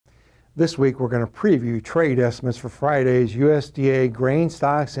This week we're going to preview trade estimates for Friday's USDA grain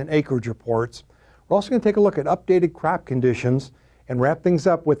stocks and acreage reports. We're also going to take a look at updated crop conditions and wrap things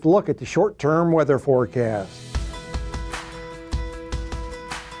up with a look at the short-term weather forecast.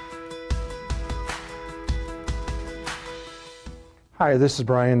 Hi, this is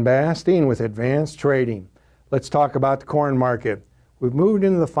Brian Basting with Advanced Trading. Let's talk about the corn market. We've moved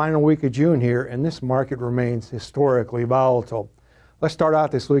into the final week of June here, and this market remains historically volatile. Let's start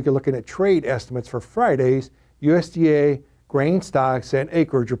out this week looking at trade estimates for Friday's USDA grain stocks and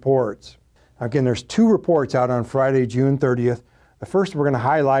acreage reports. Again, there's two reports out on Friday, June 30th. The first we're going to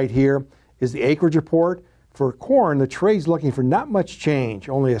highlight here is the acreage report. For corn, the trade's looking for not much change,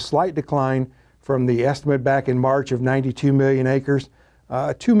 only a slight decline from the estimate back in March of 92 million acres.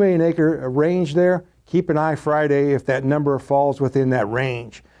 A 2 million acre range there. Keep an eye Friday if that number falls within that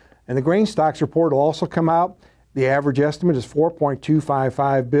range. And the grain stocks report will also come out. The average estimate is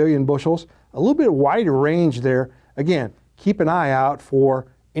 4.255 billion bushels, a little bit wider range there. Again, keep an eye out for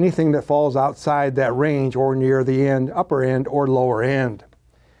anything that falls outside that range or near the end, upper end or lower end.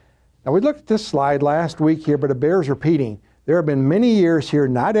 Now, we looked at this slide last week here, but it bears repeating. There have been many years here,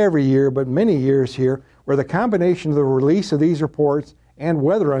 not every year, but many years here, where the combination of the release of these reports and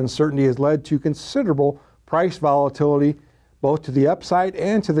weather uncertainty has led to considerable price volatility, both to the upside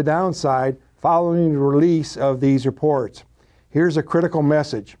and to the downside, following the release of these reports. Here's a critical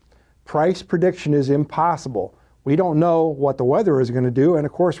message. Price prediction is impossible. We don't know what the weather is going to do, and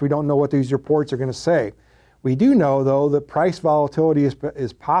of course we don't know what these reports are going to say. We do know, though, that price volatility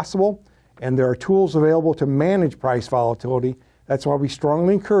is possible, and there are tools available to manage price volatility. That's why we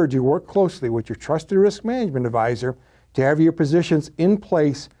strongly encourage you to work closely with your trusted risk management advisor to have your positions in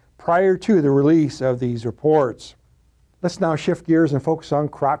place prior to the release of these reports. Let's now shift gears and focus on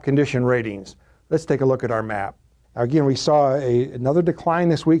crop condition ratings. Let's take a look at our map. Now again, we saw another decline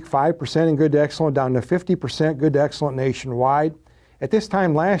this week, 5% in good to excellent, down to 50% good to excellent nationwide. At this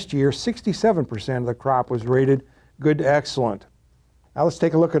time last year, 67% of the crop was rated good to excellent. Now let's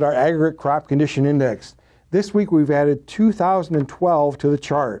take a look at our aggregate crop condition index. This week we've added 2012 to the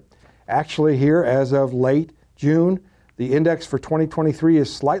chart. Actually here, as of late June, the index for 2023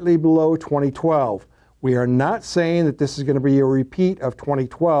 is slightly below 2012. We are not saying that this is going to be a repeat of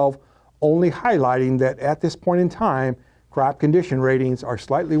 2012, only highlighting that at this point in time, crop condition ratings are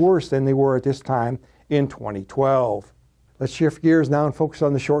slightly worse than they were at this time in 2012. Let's shift gears now and focus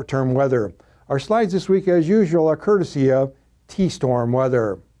on the short-term weather. Our slides this week, as usual, are courtesy of T-Storm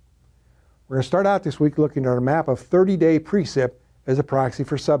Weather. We're going to start out this week looking at a map of 30-day precip as a proxy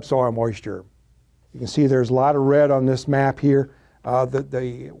for subsoil moisture. You can see there's a lot of red on this map here.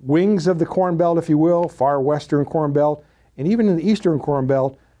 The wings of the Corn Belt, if you will, far western Corn Belt, and even in the eastern Corn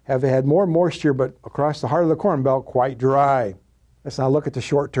Belt have had more moisture, but across the heart of the Corn Belt, quite dry. Let's now look at the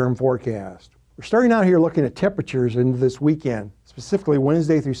short-term forecast. We're starting out here looking at temperatures into this weekend, specifically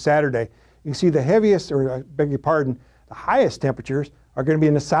Wednesday through Saturday. You can see the heaviest, or I beg your pardon, the highest temperatures are going to be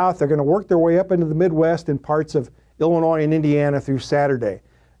in the south. They're going to work their way up into the Midwest and parts of Illinois and Indiana through Saturday.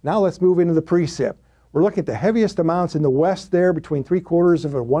 Now let's move into the precip. We're looking at the heaviest amounts in the west there, between 3/4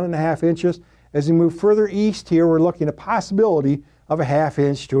 of 1.5 inches. As we move further east here, we're looking at a possibility of 1/2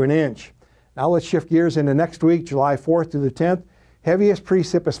 inch to 1 inch. Now let's shift gears into next week, July 4th through the 10th. Heaviest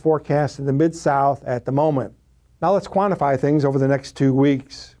precip is forecast in the mid-south at the moment. Now let's quantify things over the next 2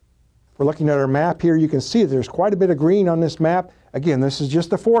 weeks. We're looking at our map here. You can see there's quite a bit of green on this map. Again, this is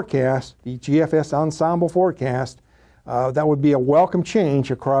just a forecast, the GFS Ensemble forecast. That would be a welcome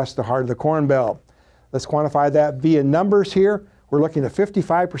change across the heart of the Corn Belt. Let's quantify that via numbers here. We're looking at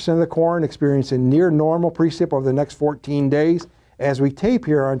 55% of the corn experiencing near normal precip over the next 14 days. As we tape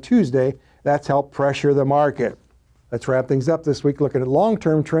here on Tuesday, that's helped pressure the market. Let's wrap things up this week looking at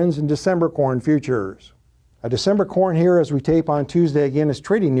long-term trends in December corn futures. A December corn here as we tape on Tuesday again is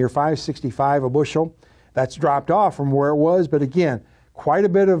trading near $5.65 a bushel. That's dropped off from where it was, but again, quite a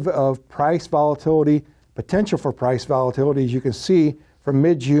bit of price volatility, potential for price volatility, as you can see from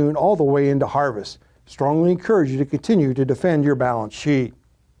mid-June all the way into harvest. Strongly encourage you to continue to defend your balance sheet.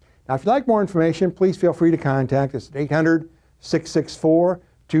 Now, if you'd like more information, please feel free to contact us at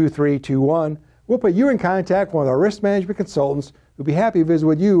 800-664-2321. We'll put you in contact with one of our risk management consultants who'll be happy to visit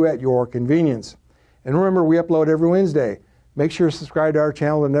with you at your convenience. And remember, we upload every Wednesday. Make sure to subscribe to our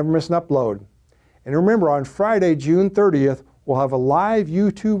channel to never miss an upload. And remember, on Friday, June 30th, we'll have a live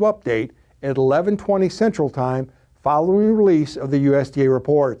YouTube update at 11:20 Central Time following the release of the USDA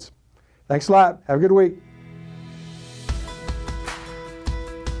reports. Thanks a lot. Have a good week.